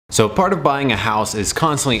So part of buying a house is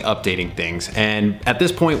constantly updating things, and at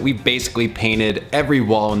this point we've basically painted every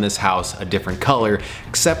wall in this house a different color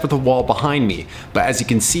except for the wall behind me. But as you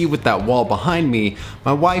can see with that wall behind me,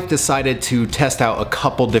 my wife decided to test out a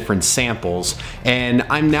couple different samples, and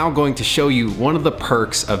I'm now going to show you one of the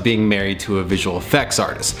perks of being married to a visual effects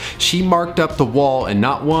artist. She marked up the wall in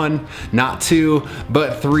not one, not two,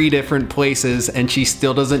 but 3 different places, and she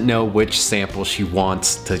still doesn't know which sample she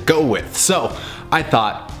wants to go with. So I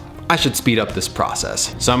thought I should speed up this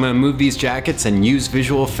process. So I'm gonna move these jackets and use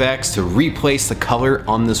visual effects to replace the color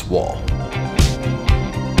on this wall.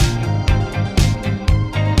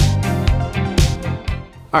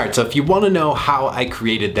 Alright, so if you want to know how I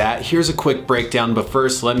created that, here's a quick breakdown, but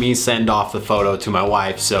first let me send off the photo to my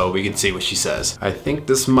wife so we can see what she says. I think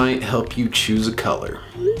this might help you choose a color.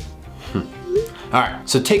 Alright,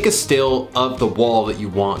 so take a still of the wall that you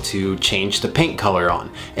want to change the paint color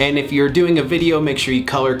on. And if you're doing a video, make sure you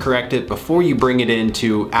color correct it before you bring it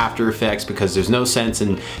into After Effects, because there's no sense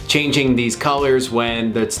in changing these colors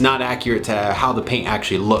when it's not accurate to how the paint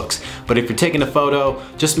actually looks. But if you're taking a photo,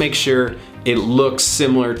 just make sure it looks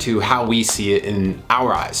similar to how we see it in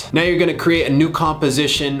our eyes. Now you're gonna create a new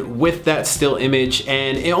composition with that still image,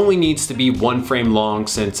 and it only needs to be 1 frame long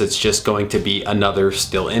since it's just going to be another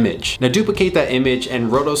still image. Now duplicate that image and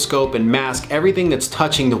rotoscope and mask everything that's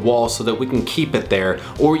touching the wall so that we can keep it there,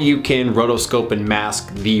 or you can rotoscope and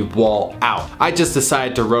mask the wall out. I just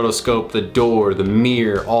decided to rotoscope the door, the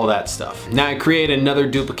mirror, all that stuff. Now I create another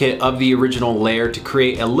duplicate of the original layer to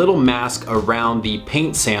create a little mask around the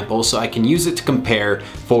paint sample so I can use it to compare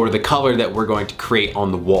for the color that we're going to create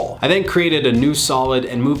on the wall. I then created a new solid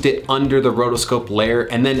and moved it under the rotoscope layer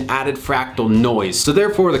and then added fractal noise. So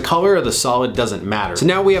therefore the color of the solid doesn't matter. So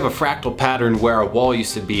now we have a fractal pattern where our wall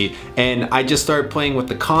used to be, and I just started playing with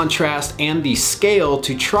the contrast and the scale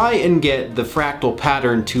to try and get the fractal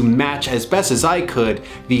pattern to match as best as I could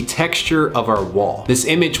the texture of our wall. This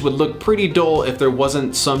image would look pretty dull if there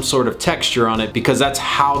wasn't some sort of texture on it, because that's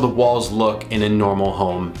how the walls look in a normal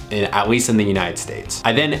home, at least in the United States.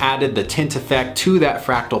 I then added the tint effect to that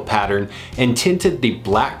fractal pattern and tinted the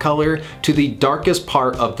black color to the darkest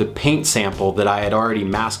part of the paint sample that I had already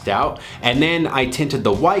masked out, and then I tinted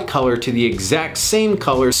the white color to the exact same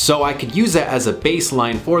color so I could use that as a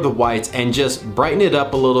baseline for the whites and just brighten it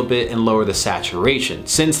up a little bit and lower the saturation.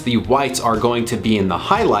 Since the whites are going to be in the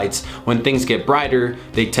highlights, when things get brighter,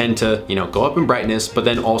 they tend to, go up in brightness, but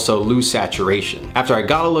then also lose saturation. After I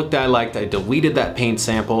got a look that I liked, I deleted that paint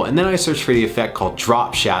sample, and then I searched for the effect called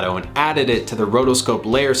drop shadow and added it to the rotoscope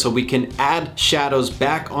layer so we can add shadows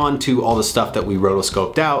back onto all the stuff that we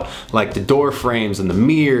rotoscoped out, like the door frames and the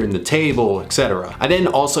mirror and the table, etc. I then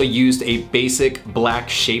also used a basic black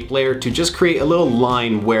shape layer to just create a little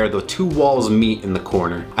line where the 2 walls meet in the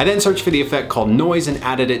corner. I then searched for the effect called noise and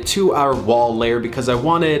added it to our wall layer because I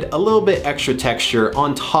wanted a little bit extra texture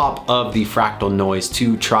on top of the fractal noise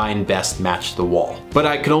to try and best match the wall. But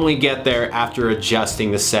I could only get there after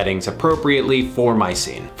adjusting the settings appropriately for my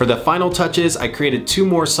scene. For the final touches, I created 2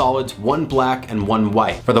 more solids, 1 black and 1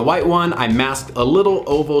 white. For the white one, I masked a little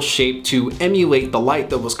oval shape to emulate the light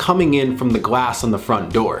that was coming in from the glass on the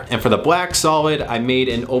front door. And for the black solid, I made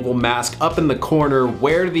an oval mask up in the corner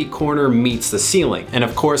where the corner meets the ceiling. And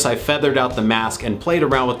of course, I feathered out the mask and played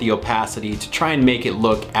around with the opacity to try and make it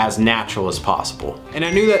look as natural as possible. And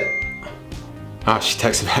I knew that... Oh, she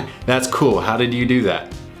texted back. That's cool. How did you do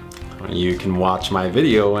that? You can watch my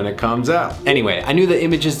video when it comes out. Anyway, I knew the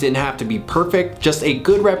images didn't have to be perfect, just a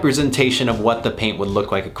good representation of what the paint would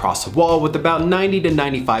look like across the wall with about 90 to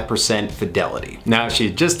 95% fidelity. Now, if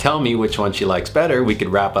she'd just tell me which one she likes better, we could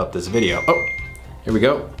wrap up this video. Oh, here we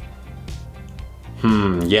go.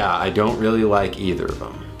 Yeah, I don't really like either of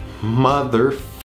them. Mother